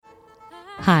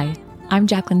Hi, I'm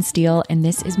Jaclyn Steele, and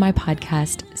this is my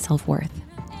podcast, Self-Worth.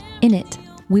 In it,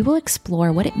 we will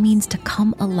explore what it means to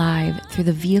come alive through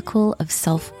the vehicle of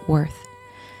self-worth.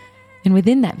 And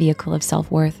within that vehicle of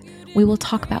self-worth, we will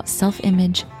talk about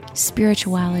self-image,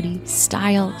 spirituality,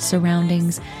 style,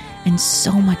 surroundings, and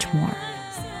so much more.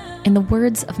 In the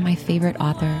words of my favorite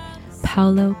author,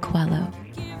 Paulo Coelho,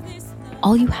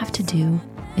 all you have to do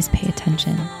is pay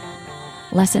attention.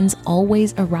 Lessons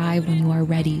always arrive when you are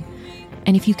ready.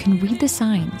 And if you can read the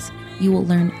signs, you will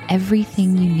learn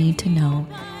everything you need to know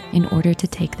in order to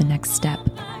take the next step.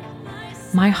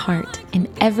 My heart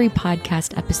in every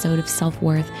podcast episode of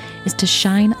Self-Worth is to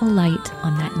shine a light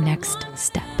on that next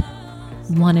step,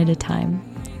 one at a time.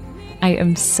 I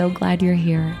am so glad you're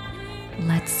here.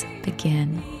 Let's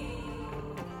begin.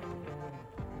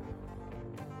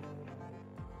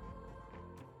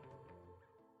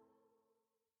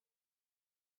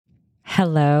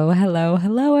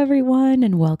 Hello, everyone,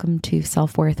 and welcome to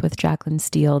Self-Worth with Jaclyn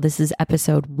Steele. This is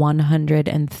episode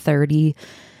 130,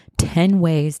 10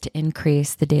 ways to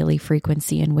increase the daily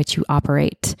frequency in which you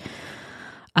operate.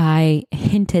 I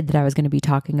hinted that I was going to be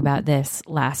talking about this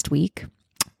last week.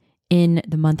 In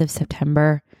the month of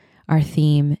September, our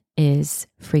theme is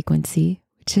frequency,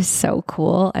 which is so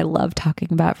cool. I love talking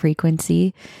about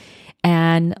frequency.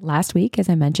 And last week, as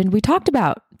I mentioned, we talked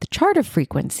about the chart of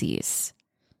frequencies.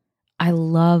 I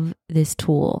love this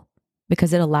tool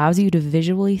because it allows you to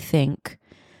visually think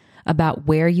about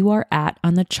where you are at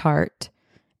on the chart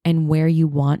and where you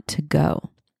want to go.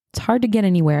 It's hard to get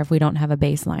anywhere if we don't have a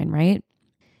baseline, right?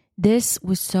 This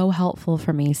was so helpful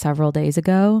for me several days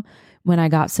ago when I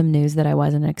got some news that I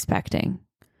wasn't expecting.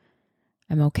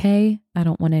 I'm okay. I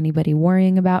don't want anybody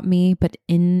worrying about me. But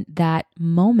in that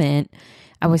moment,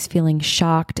 I was feeling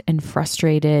shocked and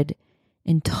frustrated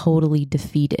and totally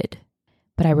defeated.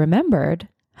 But I remembered,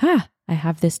 I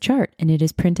have this chart and it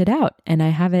is printed out and I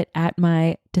have it at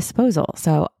my disposal.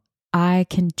 So I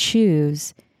can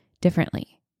choose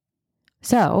differently.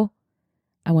 So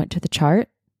I went to the chart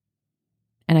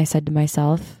and I said to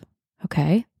myself,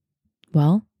 okay,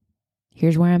 well,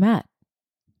 here's where I'm at.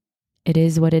 It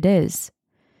is what it is.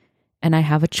 And I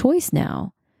have a choice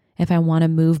now. If I want to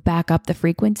move back up the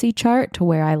frequency chart to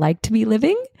where I like to be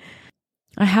living,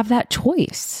 I have that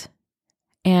choice.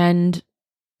 And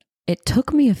it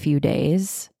took me a few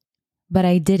days, but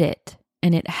I did it.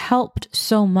 And it helped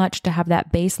so much to have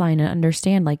that baseline and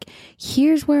understand, like,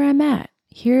 here's where I'm at.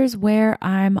 Here's where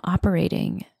I'm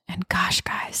operating. And gosh,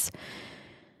 guys,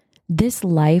 this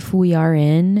life we are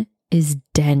in is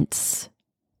dense.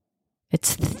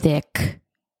 It's thick.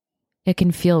 It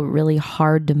can feel really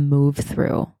hard to move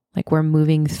through. Like we're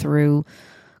moving through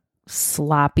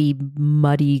sloppy,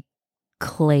 muddy,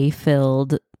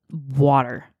 clay-filled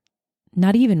water.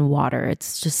 Not even water,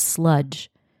 it's just sludge.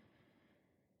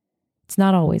 It's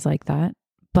not always like that,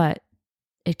 but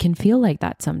it can feel like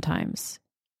that sometimes.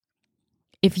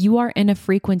 If you are in a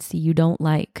frequency you don't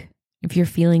like, if you're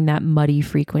feeling that muddy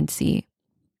frequency,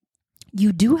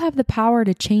 you do have the power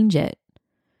to change it.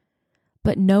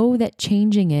 But know that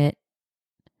changing it,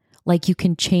 like you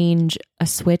can change a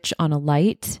switch on a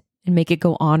light and make it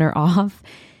go on or off,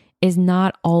 is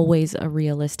not always a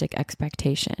realistic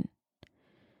expectation.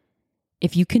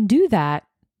 If you can do that,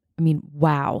 I mean,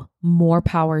 wow, more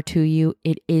power to you.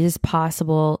 It is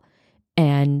possible,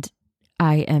 and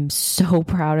I am so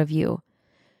proud of you.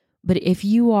 But if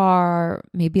you are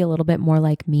maybe a little bit more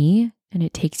like me, and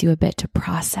it takes you a bit to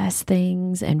process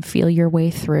things and feel your way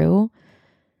through,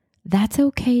 that's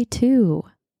okay too.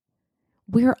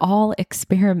 We're all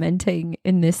experimenting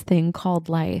in this thing called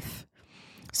life.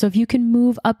 So if you can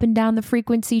move up and down the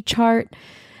frequency chart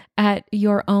at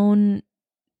your own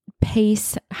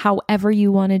pace, however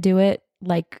you want to do it,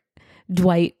 like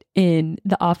Dwight in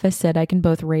The Office said, I can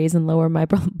both raise and lower my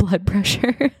blood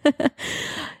pressure,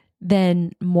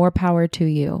 then more power to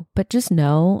you. But just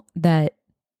know that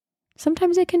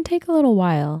sometimes it can take a little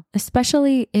while,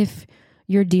 especially if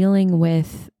you're dealing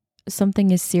with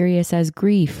something as serious as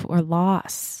grief or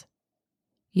loss.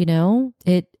 You know,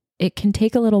 it can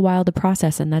take a little while to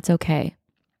process, and that's okay.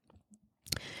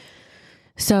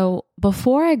 So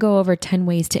before I go over 10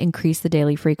 ways to increase the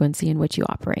daily frequency in which you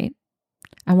operate,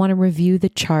 I want to review the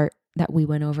chart that we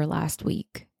went over last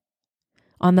week.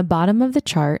 On the bottom of the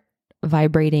chart,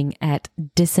 vibrating at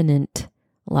dissonant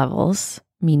levels,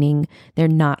 meaning they're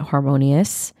not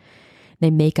harmonious, they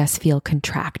make us feel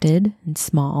contracted and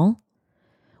small.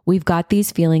 We've got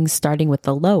these feelings starting with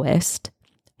the lowest: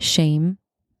 shame,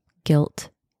 guilt,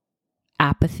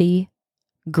 apathy,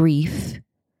 grief.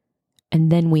 And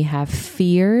then we have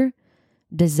fear,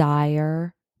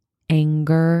 desire,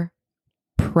 anger,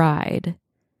 pride.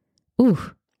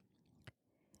 ooh,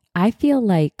 I feel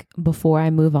like before I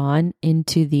move on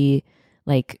into the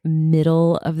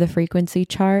middle of the frequency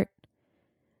chart,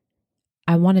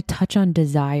 I want to touch on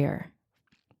desire.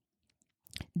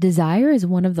 Desire is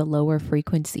one of the lower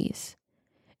frequencies.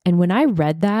 And when I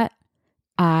read that,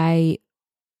 I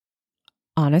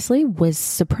honestly was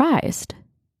surprised.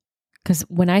 Because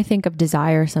when I think of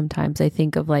desire, sometimes I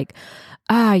think of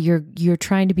you're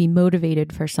trying to be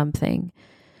motivated for something.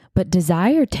 But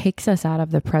desire takes us out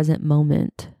of the present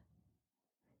moment.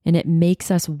 And it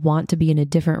makes us want to be in a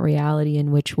different reality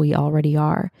in which we already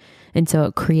are. And so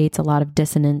it creates a lot of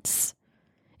dissonance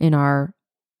in our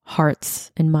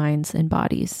hearts and minds and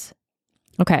bodies.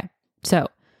 Okay, so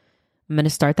I'm going to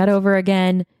start that over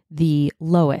again. The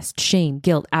lowest: shame,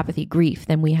 guilt, apathy, grief.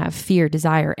 Then we have fear,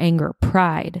 desire, anger,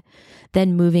 pride.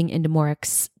 Then moving into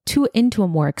a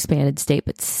more expanded state,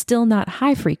 but still not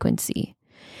high frequency.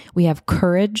 We have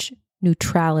courage,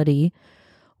 neutrality,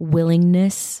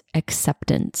 willingness,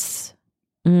 acceptance.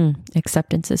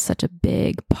 Acceptance is such a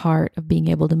big part of being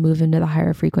able to move into the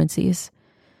higher frequencies.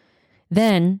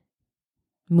 Then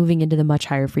moving into the much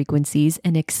higher frequencies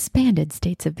and expanded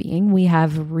states of being, we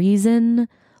have reason,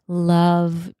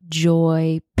 love,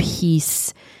 joy,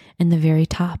 peace, and the very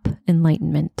top,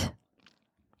 enlightenment.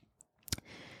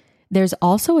 There's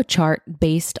also a chart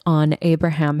based on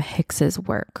Abraham Hicks's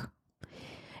work.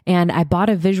 And I bought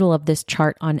a visual of this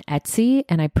chart on Etsy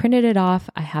and I printed it off.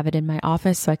 I have it in my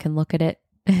office so I can look at it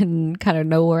and kind of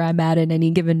know where I'm at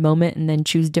any given moment and then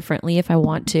choose differently if I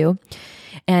want to.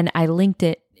 And I linked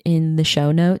it in the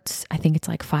show notes. I think it's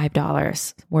like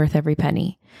 $5, worth every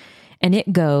penny. And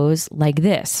it goes like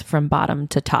this from bottom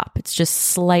to top. It's just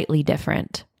slightly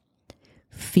different.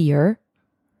 Fear,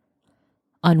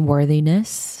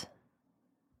 unworthiness,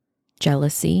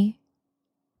 jealousy,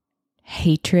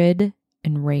 hatred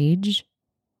and rage,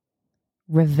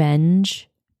 revenge,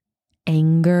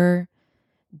 anger,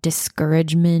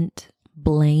 discouragement,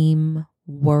 blame,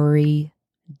 worry,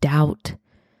 doubt,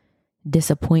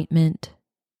 disappointment,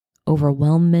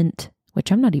 overwhelmment,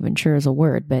 which I'm not even sure is a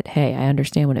word, but hey, I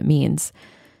understand what it means.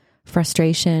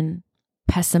 Frustration,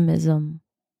 pessimism,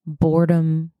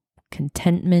 boredom,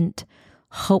 contentment,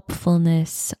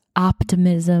 hopefulness,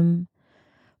 optimism,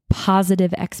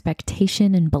 positive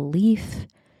expectation and belief,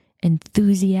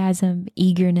 enthusiasm,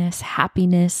 eagerness,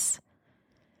 happiness,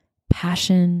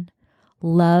 passion,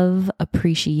 love,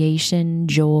 appreciation,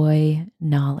 joy,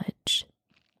 knowledge.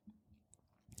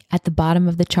 At the bottom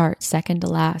of the chart, second to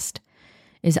last,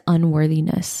 is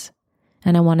unworthiness.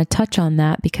 And I want to touch on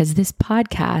that because this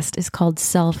podcast is called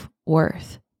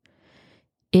Self-Worth.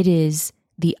 It is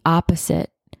the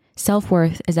opposite.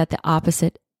 Self-worth is at the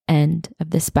opposite end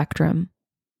of the spectrum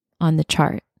on the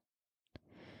chart.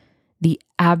 The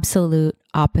absolute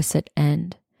opposite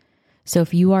end. So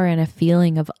if you are in a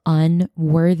feeling of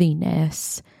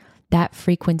unworthiness, that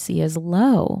frequency is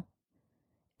low.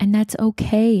 And that's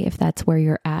okay if that's where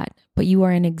you're at. But you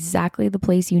are in exactly the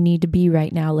place you need to be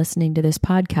right now listening to this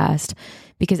podcast,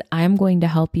 because I'm going to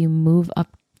help you move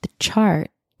up the chart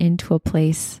into a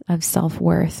place of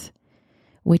self-worth,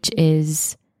 which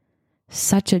is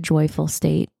such a joyful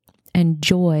state. And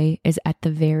joy is at the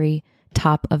very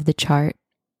top of the chart,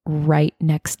 right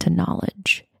next to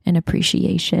knowledge and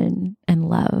appreciation and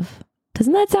love.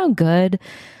 Doesn't that sound good?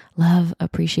 Love,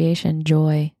 appreciation,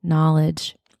 joy,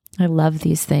 knowledge. I love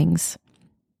these things.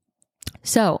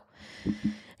 So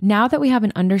now that we have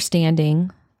an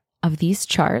understanding of these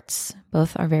charts,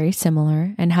 both are very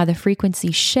similar, and how the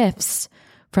frequency shifts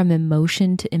from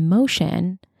emotion to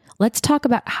emotion, let's talk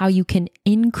about how you can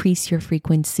increase your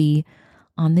frequency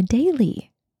on the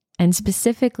daily, and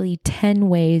specifically 10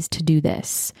 ways to do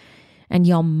this. And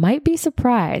y'all might be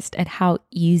surprised at how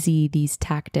easy these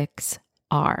tactics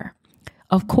are.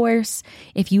 Of course,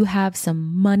 if you have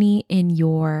some money in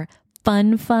your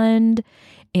fund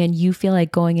and you feel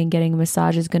like going and getting a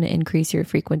massage is going to increase your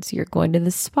frequency, or going to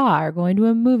the spa or going to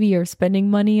a movie or spending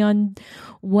money on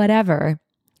whatever,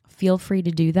 feel free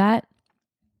to do that.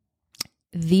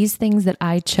 These things that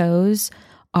I chose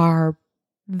are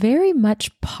very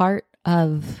much part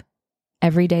of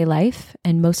everyday life,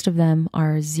 and most of them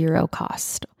are zero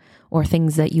cost or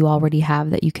things that you already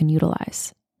have that you can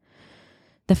utilize.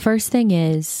 The first thing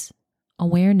is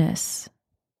awareness.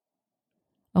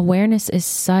 Awareness is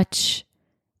such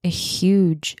a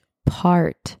huge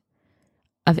part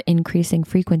of increasing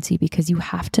frequency, because you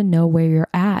have to know where you're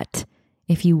at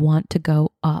if you want to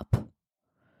go up.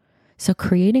 So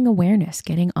creating awareness,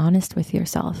 getting honest with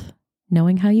yourself,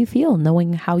 knowing how you feel,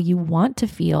 knowing how you want to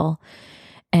feel,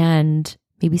 and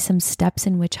maybe some steps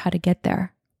in which how to get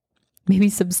there. Maybe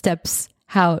some steps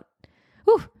how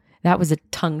That was a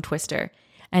tongue twister.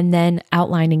 And then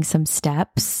outlining some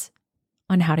steps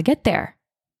on how to get there,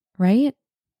 right?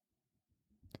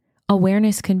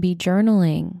 Awareness can be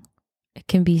journaling. It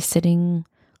can be sitting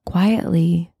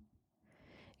quietly.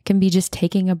 It can be just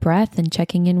taking a breath and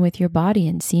checking in with your body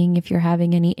and seeing if you're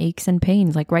having any aches and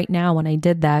pains. Like right now, when I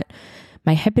did that,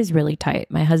 my hip is really tight.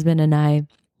 My husband and I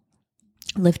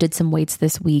lifted some weights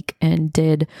this week and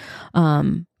did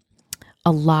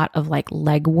a lot of like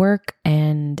leg work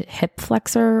and hip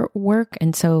flexor work.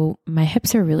 And so my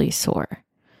hips are really sore.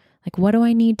 Like, what do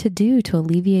I need to do to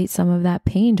alleviate some of that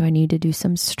pain? Do I need to do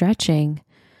some stretching?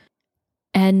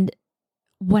 And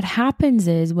what happens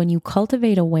is when you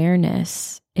cultivate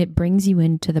awareness, it brings you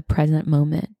into the present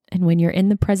moment. And when you're in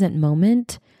the present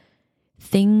moment,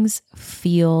 things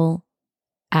feel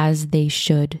as they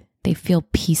should. They feel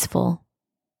peaceful.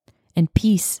 And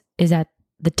peace is at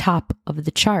the top of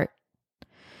the chart.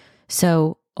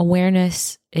 So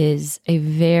awareness is a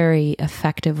very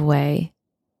effective way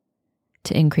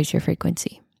to increase your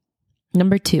frequency.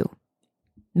 Number 2,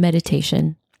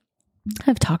 meditation.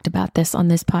 I've talked about this on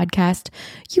this podcast.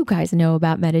 You guys know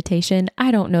about meditation.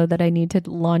 I don't know that I need to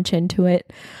launch into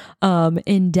it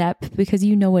in depth because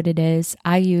you know what it is.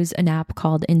 I use an app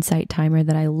called Insight Timer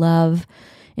that I love.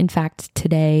 In fact,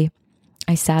 today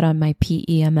I sat on my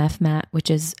PEMF mat,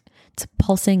 it's a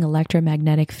pulsing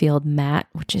electromagnetic field mat,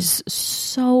 which is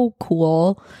so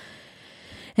cool.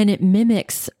 And it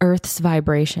mimics Earth's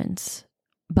vibrations.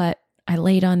 But I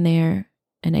laid on there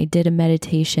and I did a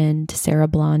meditation to Sarah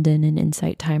Blondin and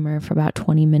Insight Timer for about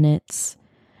 20 minutes.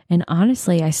 And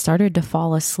honestly, I started to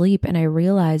fall asleep and I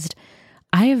realized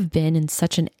I have been in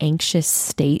such an anxious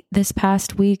state this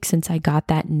past week since I got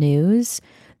that news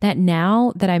that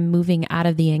now that I'm moving out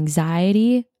of the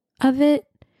anxiety of it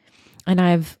and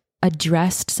I've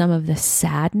addressed some of the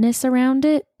sadness around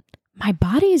it, my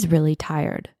body is really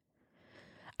tired.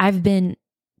 I've been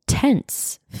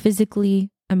tense physically,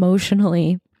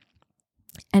 emotionally,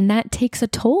 and that takes a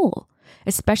toll,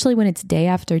 especially when it's day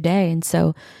after day. And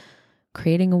so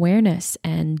creating awareness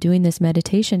and doing this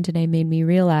meditation today made me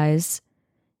realize,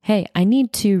 hey, I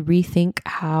need to rethink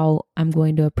how I'm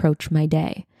going to approach my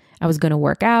day. I was going to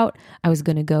work out. I was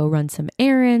going to go run some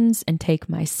errands and take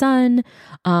my son.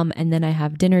 And then I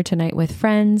have dinner tonight with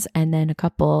friends. And then a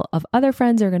couple of other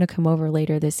friends are going to come over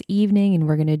later this evening and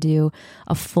we're going to do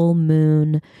a full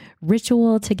moon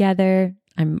ritual together.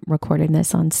 I'm recording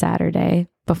this on Saturday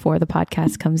before the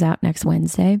podcast comes out next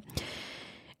Wednesday.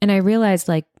 And I realized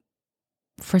like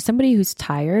for somebody who's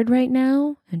tired right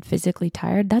now and physically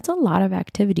tired, that's a lot of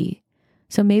activity.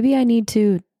 So maybe I need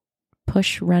to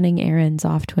push running errands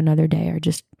off to another day or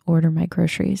just order my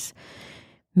groceries.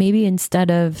 Maybe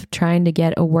instead of trying to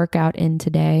get a workout in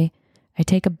today, I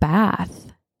take a bath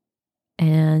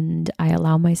and I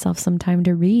allow myself some time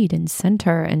to read and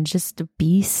center and just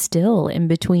be still in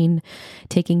between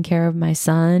taking care of my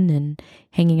son and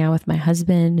hanging out with my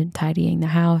husband and tidying the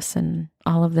house and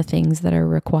all of the things that are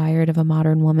required of a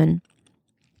modern woman.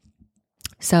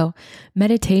 So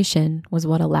meditation was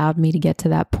what allowed me to get to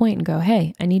that point and go,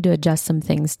 hey, I need to adjust some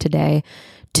things today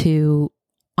to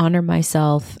honor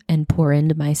myself and pour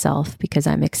into myself because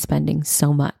I'm expending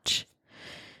so much.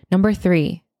 Number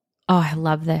 3, I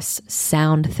love this,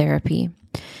 sound therapy.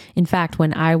 In fact,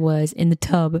 when I was in the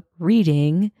tub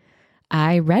reading,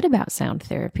 I read about sound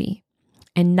therapy.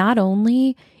 And not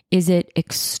only is it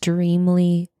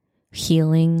extremely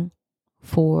healing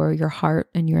for your heart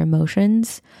and your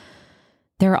emotions,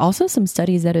 there are also some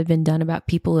studies that have been done about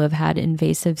people who have had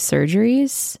invasive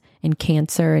surgeries and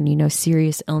cancer and,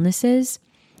 serious illnesses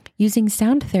using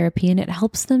sound therapy, and it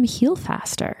helps them heal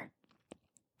faster.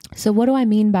 So what do I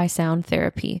mean by sound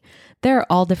therapy? There are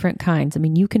all different kinds. I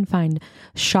mean, you can find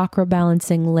chakra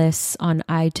balancing lists on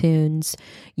iTunes.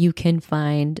 You can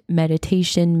find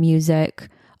meditation music.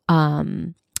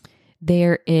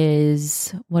 There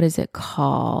is, what is it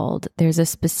called? There's a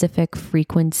specific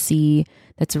frequency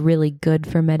that's really good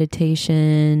for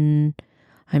meditation.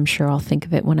 I'm sure I'll think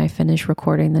of it when I finish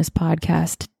recording this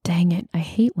podcast. Dang it. I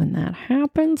hate when that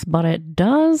happens, but it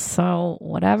does. So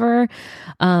whatever.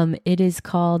 It is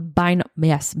called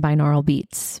binaural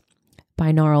beats.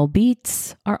 Binaural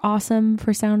beats are awesome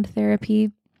for sound therapy.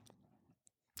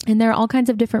 And there are all kinds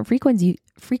of different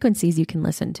frequencies you can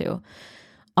listen to.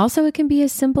 Also, it can be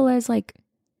as simple as like,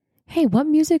 hey, what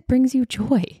music brings you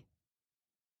joy?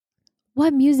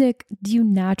 What music do you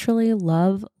naturally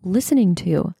love listening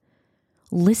to?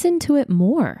 Listen to it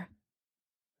more.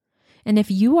 And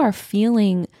if you are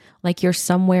feeling like you're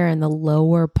somewhere in the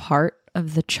lower part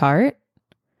of the chart,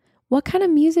 what kind of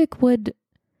music would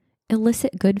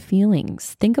elicit good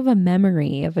feelings. Think of a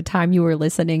memory of a time you were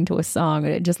listening to a song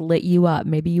and it just lit you up.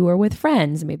 Maybe you were with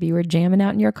friends. Maybe you were jamming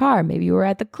out in your car. Maybe you were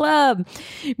at the club.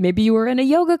 Maybe you were in a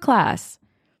yoga class.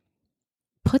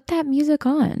 Put that music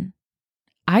on.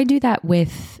 I do that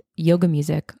with yoga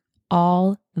music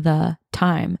all the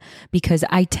time because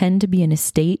I tend to be in a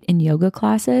state in yoga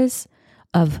classes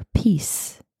of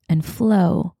peace and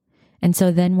flow. And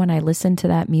so then when I listen to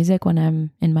that music when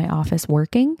I'm in my office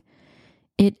working,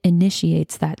 it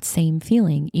initiates that same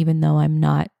feeling, even though I'm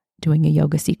not doing a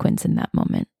yoga sequence in that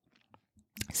moment.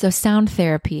 So sound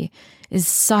therapy is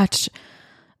such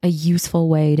a useful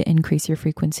way to increase your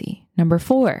frequency. Number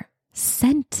 4,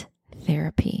 scent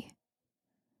therapy.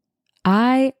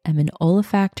 I am an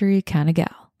olfactory kind of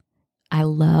gal. I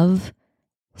love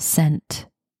scent.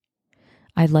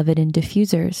 I love it in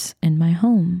diffusers in my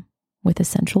home with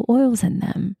essential oils in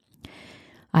them.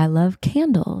 I love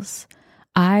candles.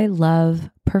 I love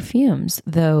perfumes,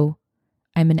 though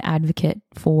I'm an advocate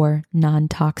for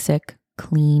non-toxic,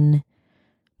 clean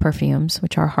perfumes,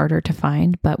 which are harder to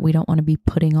find, but we don't want to be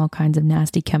putting all kinds of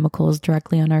nasty chemicals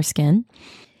directly on our skin.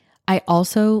 I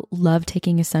also love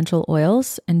taking essential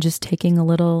oils and just taking a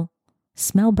little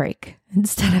smell break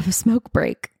instead of a smoke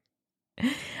break.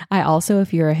 I also,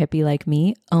 if you're a hippie like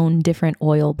me, own different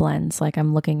oil blends. Like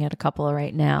I'm looking at a couple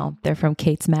right now. They're from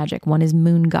Kate's Magic. One is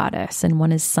Moon Goddess and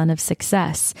one is Sun of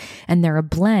Success. And they're a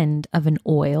blend of an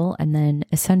oil and then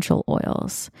essential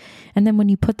oils. And then when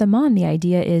you put them on, the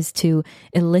idea is to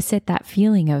elicit that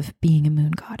feeling of being a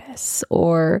moon goddess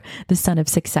or the Sun of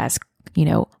Success,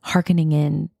 hearkening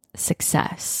in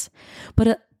success.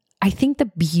 But I think the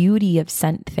beauty of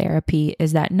scent therapy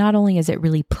is that not only is it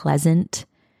really pleasant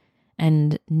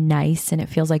and nice and it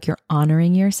feels like you're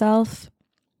honoring yourself,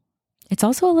 it's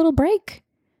also a little break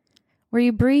where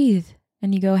you breathe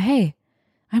and you go, hey,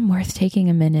 I'm worth taking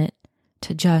a minute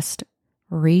to just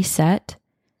reset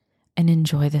and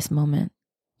enjoy this moment.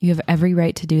 You have every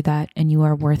right to do that and you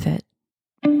are worth it.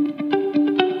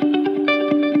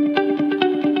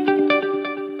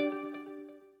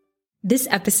 This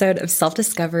episode of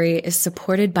Self-Discovery is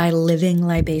supported by Living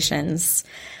Libations.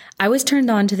 I was turned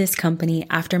on to this company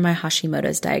after my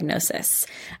Hashimoto's diagnosis.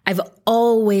 I've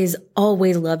always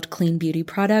loved clean beauty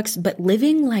products, but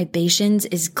Living Libations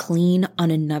is clean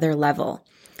on another level.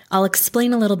 I'll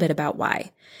explain a little bit about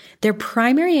why. Their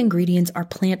primary ingredients are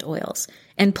plant oils,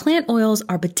 and plant oils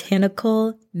are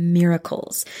botanical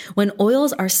miracles. When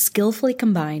oils are skillfully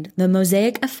combined, the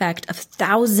mosaic effect of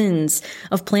thousands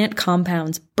of plant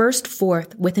compounds burst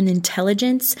forth with an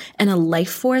intelligence and a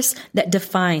life force that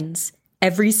defines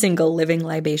every single Living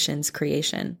Libations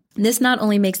creation. This not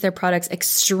only makes their products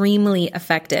extremely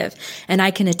effective, and I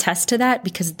can attest to that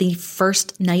because the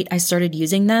first night I started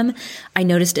using them, I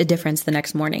noticed a difference the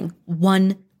next morning.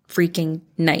 One freaking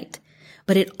night.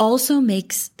 But it also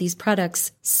makes these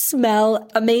products smell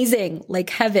amazing, like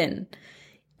heaven.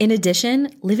 In addition,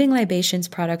 Living Libations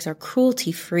products are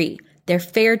cruelty-free. They're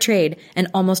fair trade, and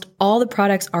almost all the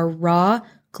products are raw,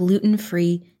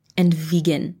 gluten-free, and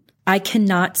vegan. I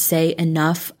cannot say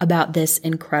enough about this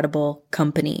incredible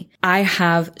company. I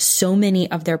have so many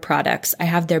of their products. I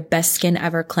have their Best Skin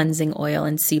Ever Cleansing Oil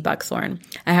in Sea Buckthorn.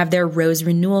 I have their Rose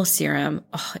Renewal Serum.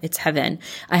 Oh, it's heaven.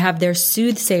 I have their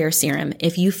Soothsayer Serum.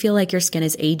 If you feel like your skin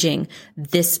is aging,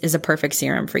 this is a perfect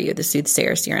serum for you, the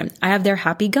Soothsayer Serum. I have their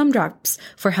Happy Gumdrops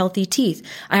for healthy teeth.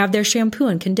 I have their shampoo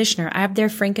and conditioner. I have their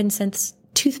frankincense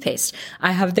toothpaste.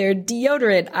 I have their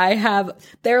deodorant. I have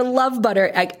their Love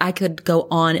Butter. I could go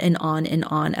on and on and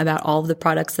on about all of the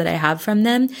products that I have from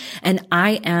them. And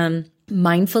I am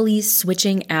mindfully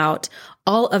switching out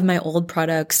all of my old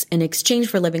products in exchange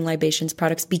for Living Libations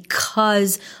products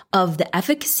because of the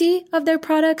efficacy of their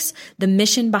products, the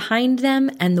mission behind them,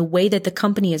 and the way that the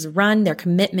company is run, their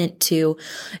commitment to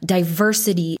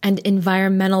diversity and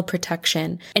environmental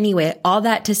protection. Anyway, all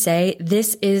that to say,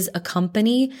 this is a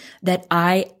company that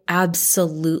I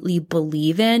absolutely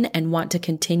believe in and want to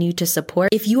continue to support.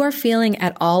 If you are feeling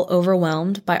at all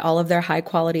overwhelmed by all of their high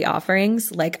quality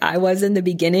offerings, like I was in the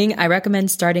beginning, I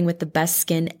recommend starting with the Best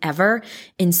Skin Ever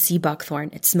in Sea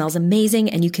Buckthorn. It smells amazing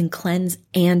and you can cleanse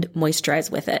and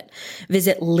moisturize with it.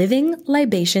 Visit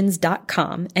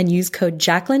livinglibations.com and use code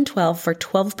Jacqueline12 for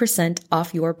 12%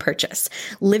 off your purchase.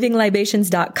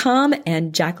 Livinglibations.com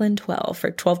and Jacqueline12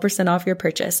 for 12% off your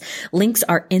purchase. Links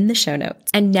are in the show notes.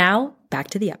 And now back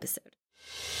to the episode.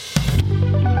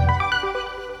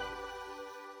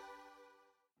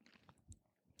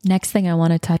 Next thing I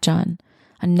want to touch on,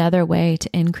 another way to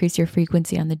increase your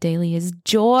frequency on the daily is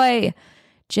joy.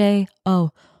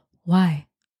 J-O-Y.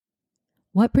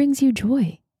 What brings you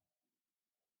joy?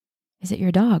 Is it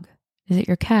your dog? Is it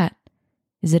your cat?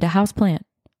 Is it a houseplant?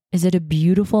 Is it a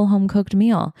beautiful home cooked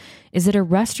meal? Is it a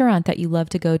restaurant that you love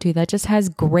to go to that just has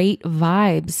great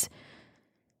vibes?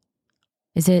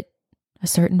 Is it a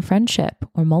certain friendship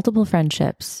or multiple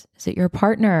friendships? Is it your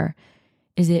partner?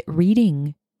 Is it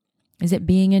reading? Is it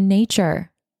being in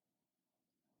nature?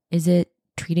 Is it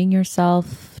treating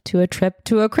yourself to a trip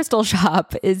to a crystal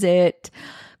shop? Is it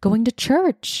going to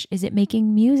church? Is it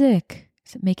making music?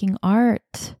 Is it making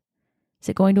art? Is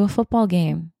it going to a football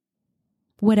game?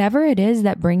 Whatever it is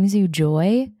that brings you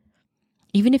joy,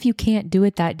 even if you can't do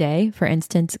it that day, for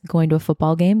instance, going to a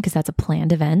football game because that's a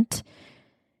planned event,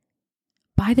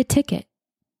 buy the ticket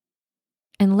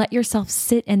and let yourself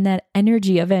sit in that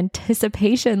energy of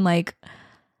anticipation. Like,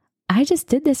 I just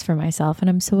did this for myself and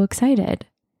I'm so excited.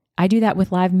 I do that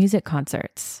with live music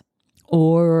concerts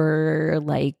or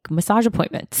like massage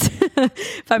appointments.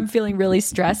 If I'm feeling really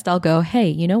stressed, I'll go, hey,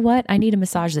 you know what? I need a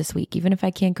massage this week. Even if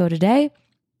I can't go today,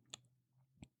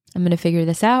 I'm going to figure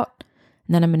this out.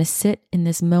 And then I'm going to sit in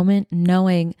this moment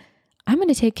knowing I'm going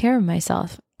to take care of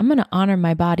myself. I'm going to honor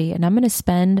my body and I'm going to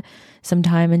spend some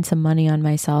time and some money on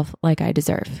myself like I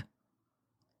deserve.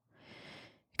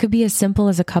 It could be as simple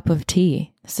as a cup of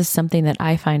tea. This is something that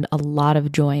I find a lot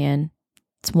of joy in.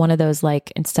 It's one of those,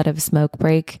 like, instead of a smoke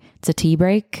break, it's a tea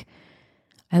break.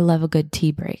 I love a good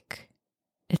tea break.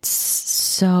 It's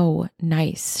so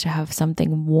nice to have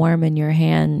something warm in your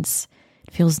hands.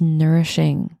 It feels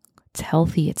nourishing. It's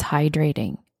healthy. It's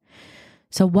hydrating.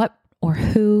 So what or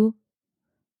who,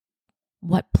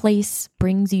 what place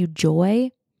brings you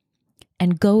joy?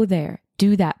 And go there,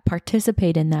 do that,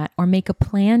 participate in that, or make a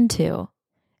plan to.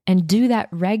 And do that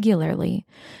regularly.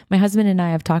 My husband and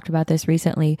I have talked about this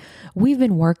recently. We've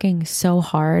been working so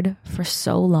hard for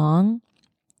so long,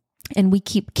 and we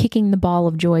keep kicking the ball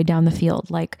of joy down the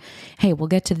field. Like, hey, we'll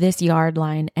get to this yard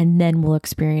line and then we'll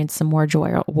experience some more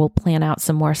joy, or we'll plan out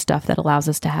some more stuff that allows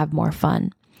us to have more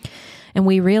fun. And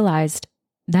we realized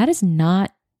that is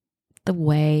not the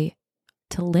way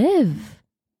to live.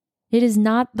 It is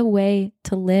not the way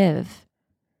to live.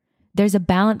 There's a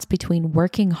balance between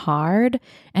working hard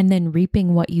and then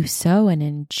reaping what you sow and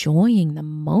enjoying the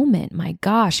moment. My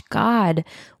gosh, God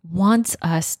wants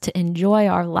us to enjoy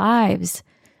our lives.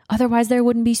 Otherwise, there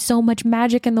wouldn't be so much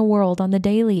magic in the world on the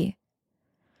daily.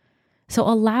 So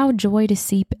allow joy to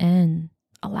seep in.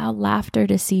 Allow laughter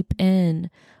to seep in.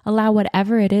 Allow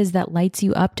whatever it is that lights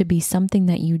you up to be something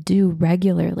that you do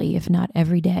regularly, if not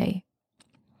every day.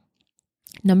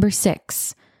 Number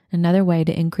 6. Another way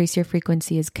to increase your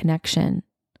frequency is connection.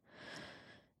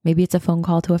 Maybe it's a phone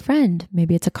call to a friend.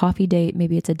 Maybe it's a coffee date.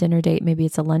 Maybe it's a dinner date. Maybe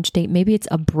it's a lunch date. Maybe it's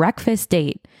a breakfast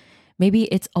date. Maybe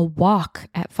it's a walk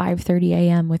at 5:30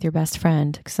 a.m. with your best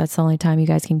friend because that's the only time you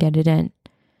guys can get it in.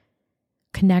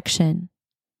 Connection.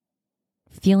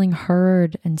 Feeling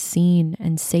heard and seen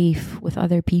and safe with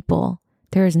other people.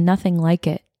 There is nothing like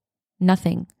it.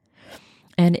 Nothing.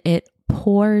 And it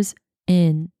pours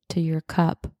into your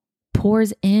cup.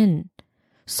 Pours in.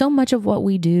 So much of what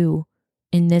we do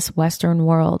in this Western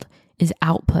world is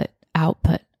output,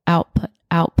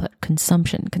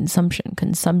 consumption,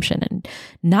 and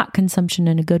not consumption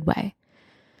in a good way.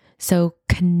 So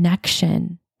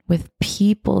connection with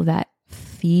people that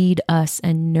feed us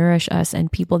and nourish us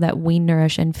and people that we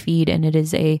nourish and feed. And it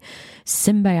is a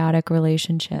symbiotic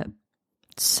relationship.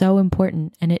 It's so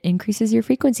important, and it increases your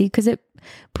frequency because it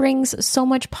brings so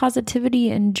much positivity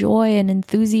and joy and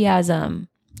enthusiasm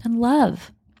and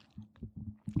love.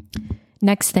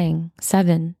 Next thing,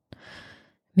 7,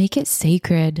 make it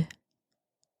sacred.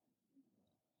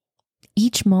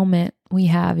 Each moment we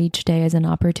have each day is an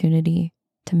opportunity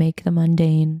to make the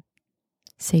mundane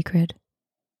sacred.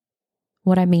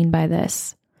 What I mean by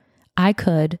this, I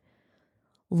could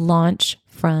launch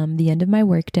from the end of my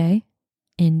workday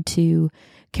into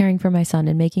caring for my son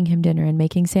and making him dinner and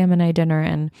making Sam and I dinner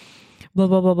and blah,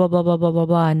 blah, blah, blah, blah, blah, blah, blah,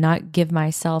 blah, and not give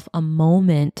myself a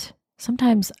moment.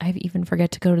 Sometimes I even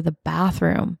forget to go to the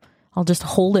bathroom. I'll just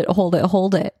hold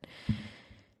it.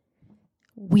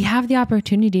 We have the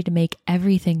opportunity to make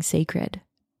everything sacred.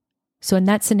 So in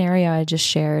that scenario I just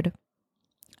shared,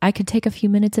 I could take a few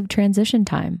minutes of transition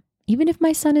time. Even if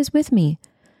my son is with me,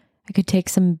 I could take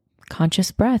some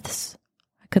conscious breaths.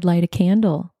 I could light a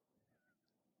candle.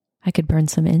 I could burn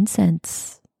some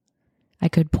incense. I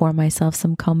could pour myself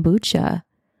some kombucha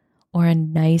or a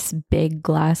nice big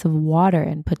glass of water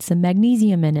and put some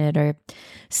magnesium in it, or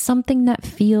something that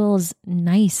feels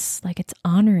nice, like it's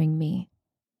honoring me.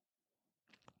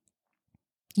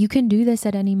 You can do this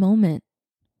at any moment.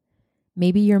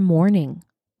 Maybe your morning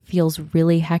feels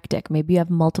really hectic. Maybe you have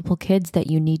multiple kids that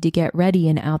you need to get ready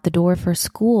and out the door for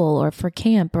school or for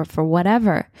camp or for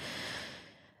whatever.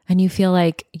 and you feel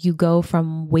like you go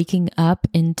from waking up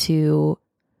into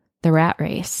the rat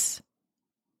race.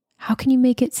 How can you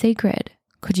make it sacred?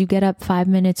 Could you get up 5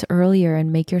 minutes earlier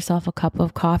and make yourself a cup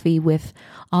of coffee with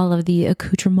all of the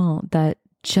accoutrements that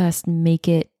just make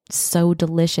it so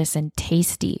delicious and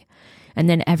tasty? And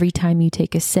then every time you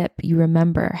take a sip, you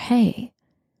remember, hey,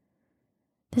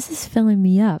 this is filling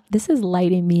me up. This is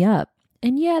lighting me up.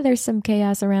 And yeah, there's some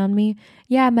chaos around me.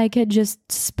 Yeah, my kid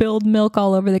just spilled milk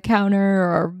all over the counter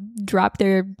or dropped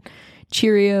their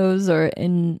Cheerios, or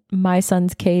in my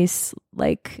son's case,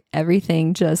 like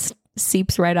everything just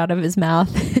seeps right out of his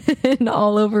mouth and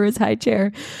all over his high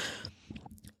chair.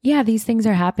 Yeah, these things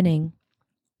are happening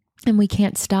and we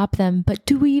can't stop them, but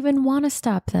do we even want to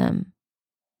stop them?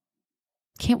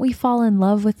 Can't we fall in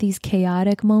love with these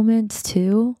chaotic moments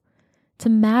too? It's a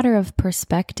matter of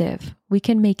perspective. We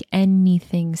can make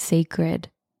anything sacred.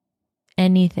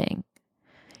 Anything.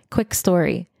 Quick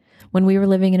story. When we were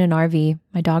living in an RV,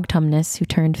 my dog Tumnus, who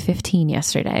turned 15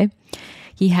 yesterday,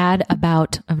 he had a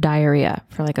bout of diarrhea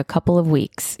for like a couple of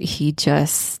weeks. He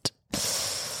just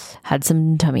had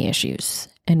some tummy issues.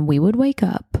 And we would wake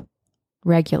up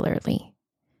regularly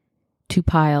to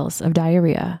piles of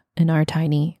diarrhea in our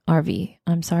tiny RV.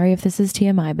 I'm sorry if this is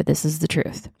TMI, but this is the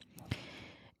truth.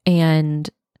 And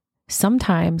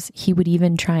sometimes he would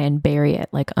even try and bury it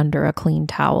like under a clean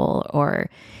towel or,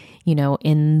 you know,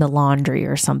 in the laundry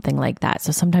or something like that.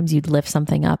 So sometimes you'd lift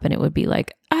something up and it would be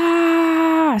like,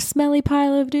 smelly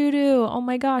pile of doo-doo. Oh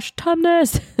my gosh,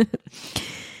 Tumnus.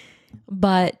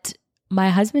 But my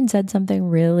husband said something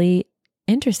really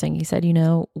interesting. He said, you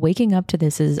know, waking up to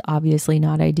this is obviously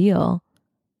not ideal,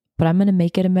 but I'm going to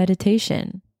make it a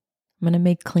meditation. I'm going to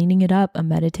make cleaning it up a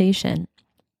meditation.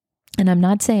 And I'm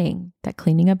not saying that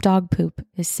cleaning up dog poop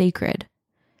is sacred,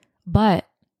 but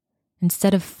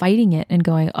instead of fighting it and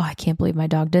going, oh, I can't believe my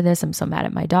dog did this. I'm so mad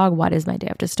at my dog. Why does my day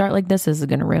have to start like this? This is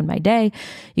going to ruin my day.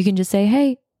 You can just say,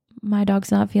 hey, my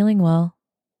dog's not feeling well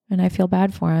and I feel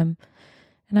bad for him.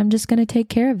 And I'm just going to take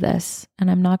care of this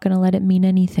and I'm not going to let it mean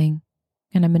anything.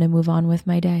 And I'm going to move on with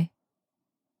my day.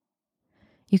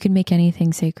 You can make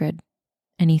anything sacred.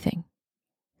 Anything.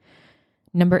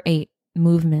 Number 8,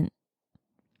 movement.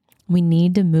 We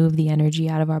need to move the energy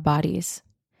out of our bodies.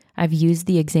 I've used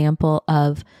the example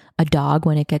of a dog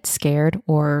when it gets scared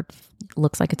or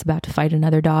looks like it's about to fight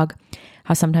another dog,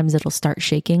 how sometimes it'll start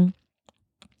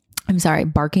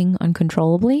barking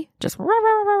uncontrollably. Just,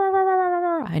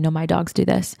 I know my dogs do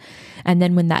this. And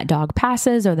then when that dog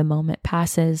passes or the moment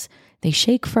passes, they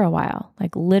shake for a while,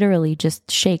 like literally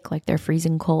just shake like they're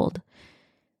freezing cold.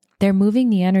 They're moving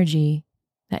the energy,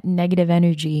 that negative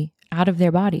energy, out of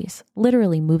their bodies,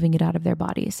 literally moving it out of their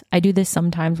bodies. I do this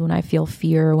sometimes when I feel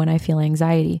fear or when I feel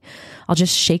anxiety. I'll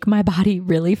just shake my body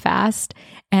really fast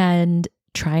and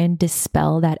try and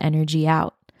dispel that energy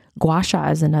out. Gua sha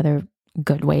is another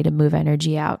good way to move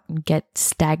energy out and get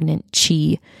stagnant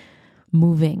chi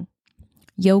moving.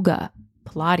 Yoga,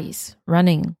 Pilates,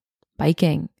 running,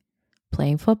 biking,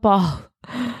 playing football.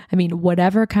 I mean,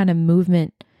 whatever kind of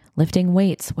movement, lifting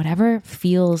weights, whatever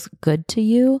feels good to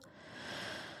you,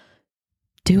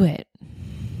 do it.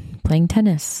 Playing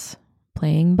tennis,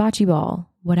 playing bocce ball,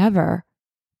 whatever.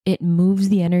 It moves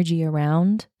the energy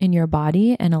around in your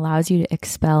body and allows you to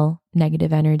expel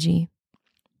negative energy.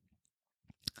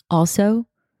 Also,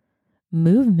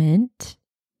 movement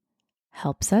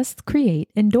helps us create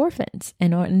endorphins.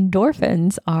 And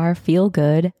endorphins are feel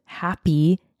good,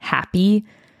 happy. I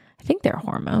think they're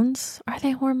hormones. Are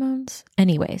they hormones?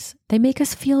 Anyways, they make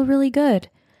us feel really good.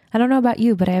 I don't know about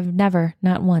you, but I have never,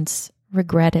 not once,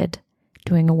 regretted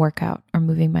doing a workout or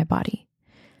moving my body.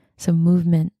 So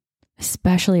movement,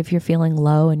 especially if you're feeling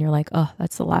low and you're like, oh,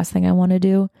 that's the last thing I want to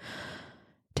do.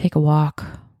 Take a walk,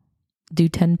 do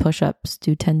 10 push-ups,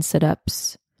 do 10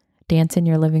 sit-ups, dance in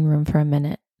your living room for a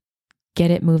minute, get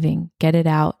it moving, get it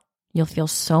out. You'll feel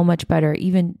so much better.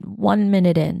 Even 1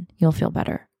 minute in, you'll feel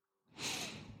better.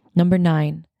 Number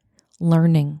 9,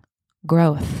 learning,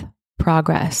 growth,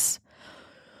 progress.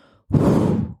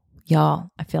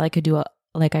 Y'all, I feel like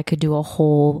I could do a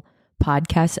whole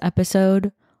podcast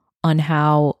episode on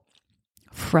how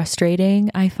frustrating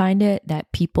I find it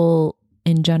that people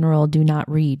in general do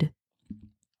not read.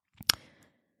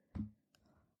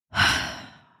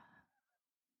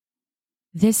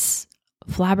 This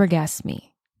flabbergasts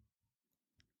me.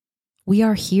 We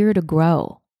are here to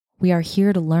grow. We are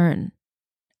here to learn.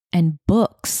 And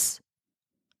books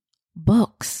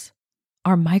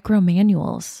are micro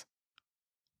manuals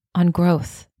on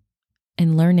growth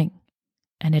and learning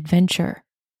and adventure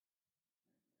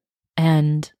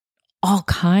and all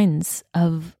kinds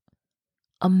of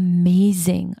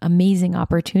amazing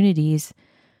opportunities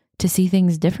to see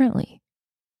things differently.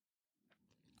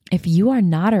 If you are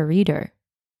not a reader,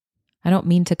 I don't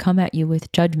mean to come at you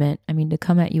with judgment. I mean to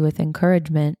come at you with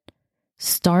encouragement.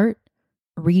 Start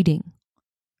reading.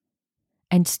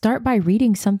 And start by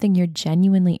reading something you're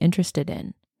genuinely interested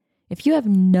in. If you have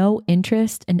no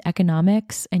interest in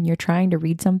economics and you're trying to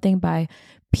read something by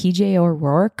PJ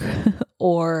O'Rourke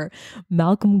or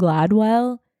Malcolm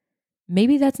Gladwell,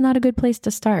 maybe that's not a good place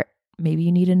to start. Maybe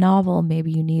you need a novel.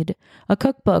 Maybe you need a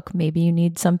cookbook. Maybe you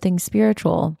need something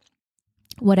spiritual.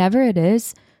 Whatever it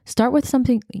is, start with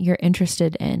something you're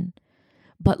interested in.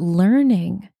 But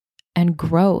learning and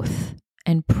growth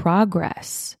and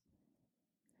progress,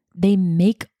 they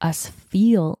make us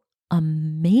feel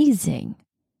amazing.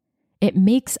 It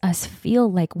makes us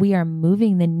feel like we are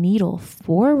moving the needle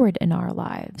forward in our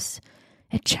lives.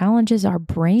 It challenges our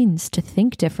brains to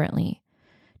think differently,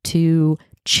 to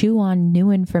chew on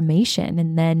new information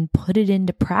and then put it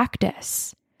into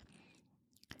practice.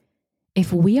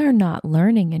 If we are not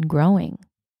learning and growing,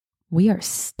 we are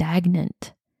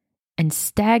stagnant. And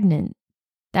stagnant,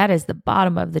 that is the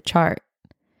bottom of the chart.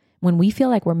 When we feel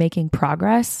like we're making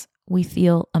progress, we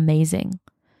feel amazing.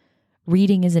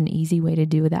 Reading is an easy way to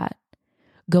do that.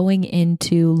 Going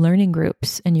into learning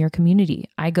groups in your community.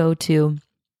 I go to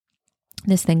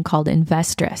this thing called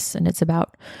Investress, and it's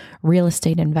about real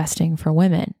estate investing for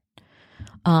women.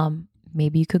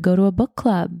 Maybe you could go to a book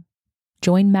club,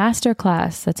 join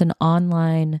Masterclass. That's an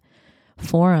online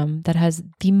forum that has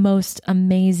the most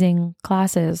amazing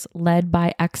classes led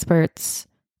by experts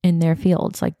in their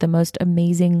fields, like the most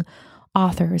amazing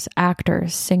authors,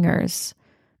 actors, singers,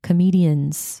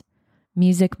 comedians,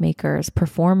 music makers,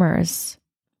 performers.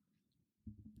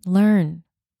 Learn,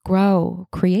 grow,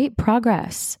 create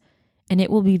progress, and it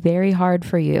will be very hard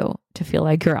for you to feel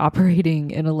like you're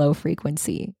operating in a low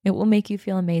frequency. It will make you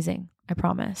feel amazing, I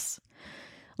promise.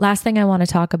 Last thing I want to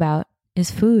talk about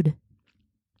is food.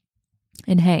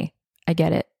 And hey, I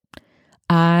get it.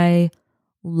 I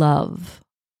love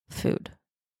food.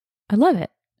 I love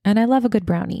it. And I love a good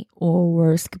brownie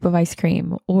or a scoop of ice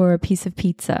cream or a piece of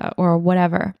pizza or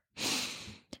whatever.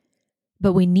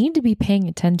 But we need to be paying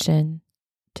attention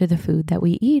to the food that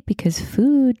we eat because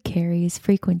food carries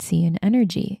frequency and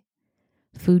energy.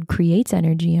 Food creates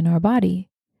energy in our body.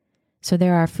 So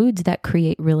there are foods that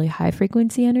create really high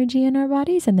frequency energy in our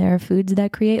bodies, and there are foods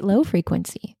that create low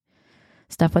frequency.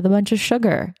 Stuff with a bunch of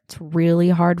sugar. It's really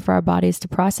hard for our bodies to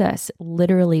process. It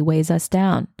literally weighs us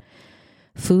down.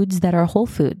 Foods that are whole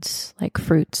foods, like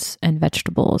fruits and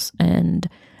vegetables and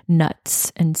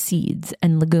nuts and seeds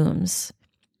and legumes.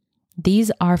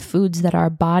 These are foods that our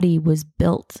body was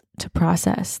built to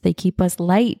process. They keep us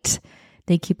light.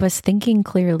 They keep us thinking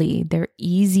clearly. They're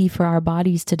easy for our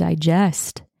bodies to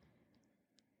digest.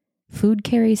 Food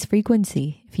carries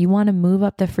frequency. If you want to move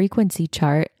up the frequency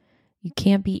chart, you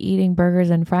can't be eating burgers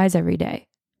and fries every day.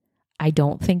 I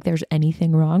don't think there's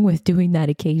anything wrong with doing that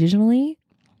occasionally.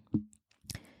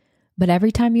 But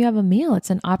every time you have a meal, it's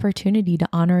an opportunity to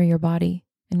honor your body.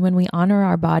 And when we honor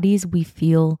our bodies, we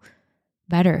feel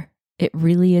better. It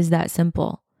really is that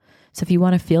simple. So if you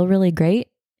want to feel really great,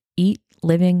 eat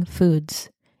living foods.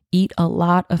 Eat a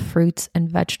lot of fruits and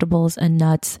vegetables and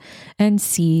nuts and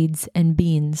seeds and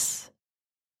beans.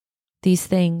 These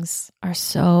things are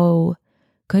so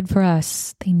good for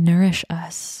us. They nourish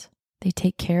us. They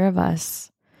take care of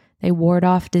us. They ward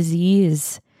off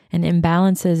disease and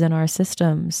imbalances in our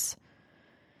systems.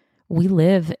 We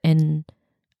live in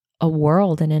a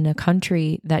world and in a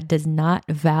country that does not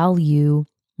value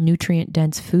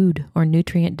nutrient-dense food or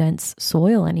nutrient-dense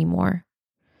soil anymore.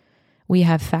 We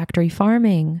have factory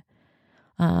farming.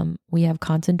 We have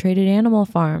concentrated animal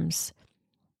farms.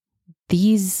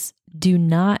 These do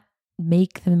not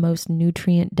make the most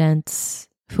nutrient-dense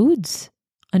foods,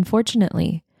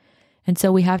 unfortunately. And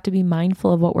so we have to be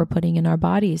mindful of what we're putting in our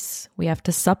bodies. We have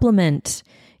to supplement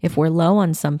if we're low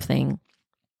on something.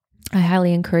 I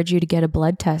highly encourage you to get a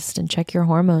blood test and check your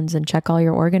hormones and check all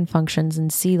your organ functions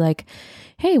and see like,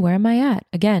 hey, where am I at?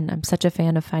 Again, I'm such a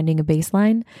fan of finding a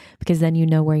baseline because then you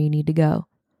know where you need to go.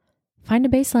 Find a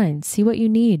baseline, see what you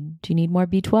need. Do you need more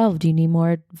B12? Do you need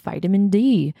more vitamin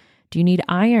D? Do you need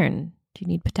iron? Do you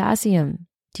need potassium?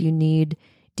 Do you need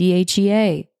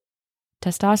DHEA,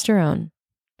 testosterone?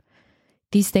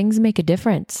 These things make a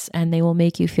difference and they will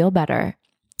make you feel better.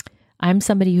 I'm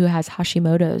somebody who has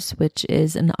Hashimoto's, which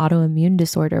is an autoimmune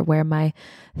disorder where my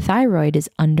thyroid is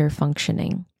under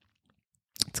functioning.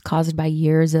 It's caused by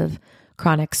years of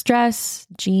chronic stress,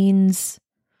 genes,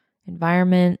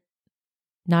 environment,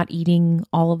 not eating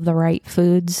all of the right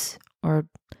foods, or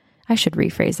I should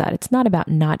rephrase that. It's not about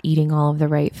not eating all of the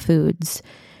right foods.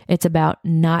 It's about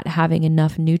not having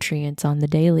enough nutrients on the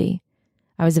daily.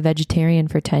 I was a vegetarian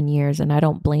for 10 years and I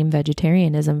don't blame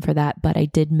vegetarianism for that, but I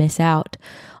did miss out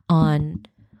on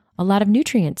a lot of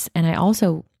nutrients. And I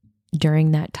also,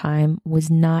 during that time,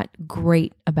 was not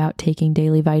great about taking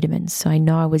daily vitamins. So I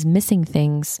know I was missing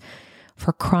things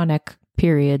for chronic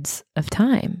periods of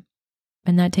time,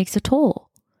 and that takes a toll.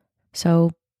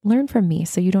 So learn from me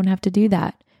so you don't have to do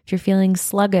that. If you're feeling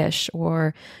sluggish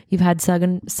or you've had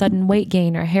sudden weight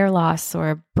gain or hair loss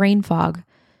or brain fog,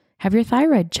 have your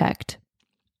thyroid checked.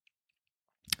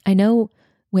 I know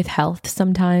with health,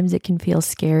 sometimes it can feel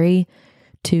scary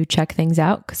to check things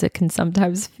out because it can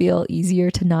sometimes feel easier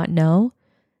to not know,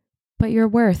 but you're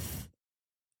worth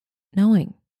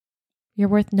knowing. You're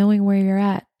worth knowing where you're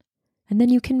at. And then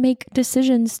you can make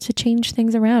decisions to change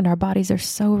things around. Our bodies are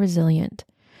so resilient.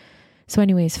 So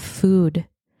anyways, food,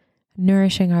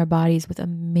 nourishing our bodies with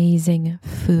amazing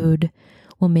food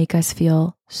will make us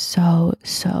feel so,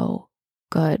 so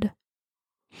good.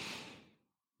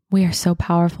 We are so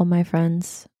powerful, my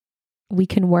friends. We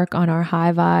can work on our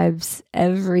high vibes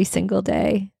every single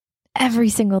day. And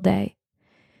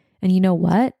you know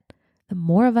what? The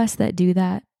more of us that do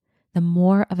that, the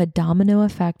more of a domino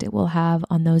effect it will have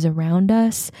on those around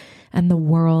us and the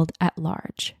world at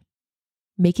large.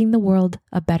 Making the world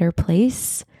a better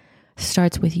place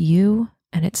starts with you,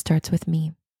 and it starts with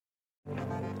me.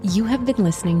 You have been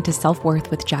listening to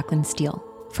Self-Worth with Jaclyn Steele.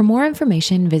 For more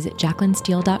information, visit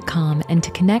jaclynsteele.com, and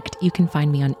to connect, you can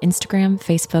find me on Instagram,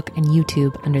 Facebook, and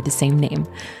YouTube under the same name.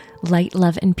 Light,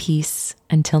 love, and peace.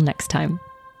 Until next time.